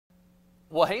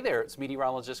Well, hey there, it's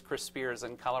meteorologist Chris Spears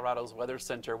in Colorado's Weather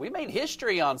Center. We made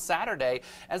history on Saturday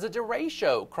as a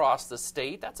derecho crossed the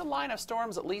state. That's a line of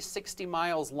storms at least 60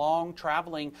 miles long,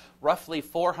 traveling roughly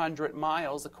 400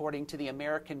 miles, according to the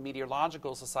American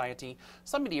Meteorological Society.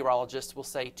 Some meteorologists will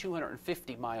say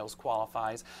 250 miles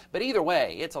qualifies, but either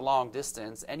way, it's a long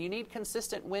distance, and you need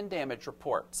consistent wind damage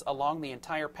reports along the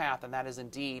entire path, and that is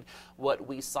indeed what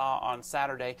we saw on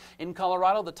Saturday. In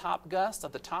Colorado, the top gust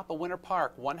at the top of Winter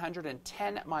Park, 110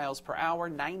 miles per hour,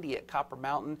 90 at Copper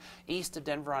Mountain, east of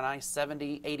Denver on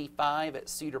I-70, 85 at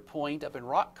Cedar Point, up in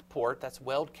Rockport, that's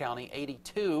Weld County,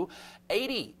 82,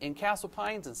 80 in Castle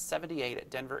Pines, and 78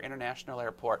 at Denver International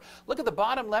Airport. Look at the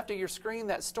bottom left of your screen.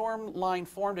 That storm line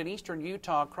formed in eastern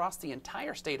Utah across the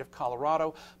entire state of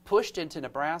Colorado, pushed into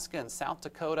Nebraska and South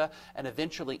Dakota, and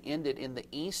eventually ended in the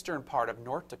eastern part of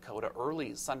North Dakota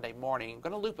early Sunday morning. I'm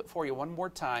going to loop it for you one more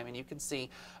time, and you can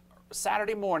see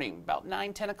Saturday morning, about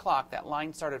 9-10 o'clock, that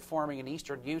line started forming in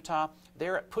eastern Utah.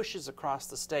 There it pushes across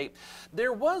the state.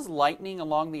 There was lightning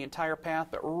along the entire path,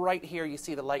 but right here you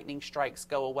see the lightning strikes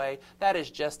go away. That is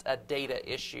just a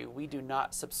data issue. We do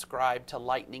not subscribe to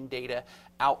lightning data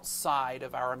outside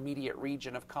of our immediate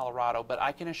region of Colorado, but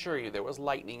I can assure you there was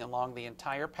lightning along the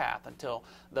entire path until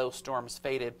those storms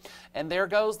faded. And there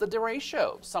goes the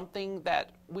derecho, something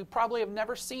that we probably have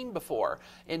never seen before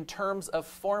in terms of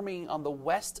forming on the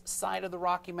west side of the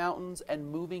Rocky Mountains and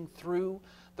moving through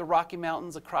the Rocky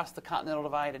Mountains across the Continental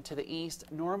Divide and to the east.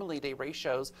 Normally,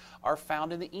 derechos are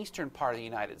found in the eastern part of the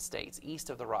United States, east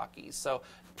of the Rockies. So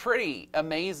pretty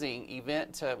amazing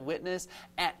event to witness.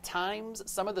 At times,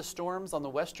 some of the storms on the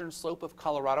western slope of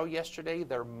Colorado yesterday,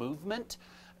 their movement,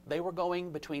 they were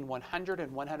going between 100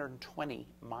 and 120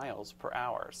 miles per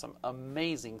hour. Some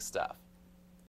amazing stuff.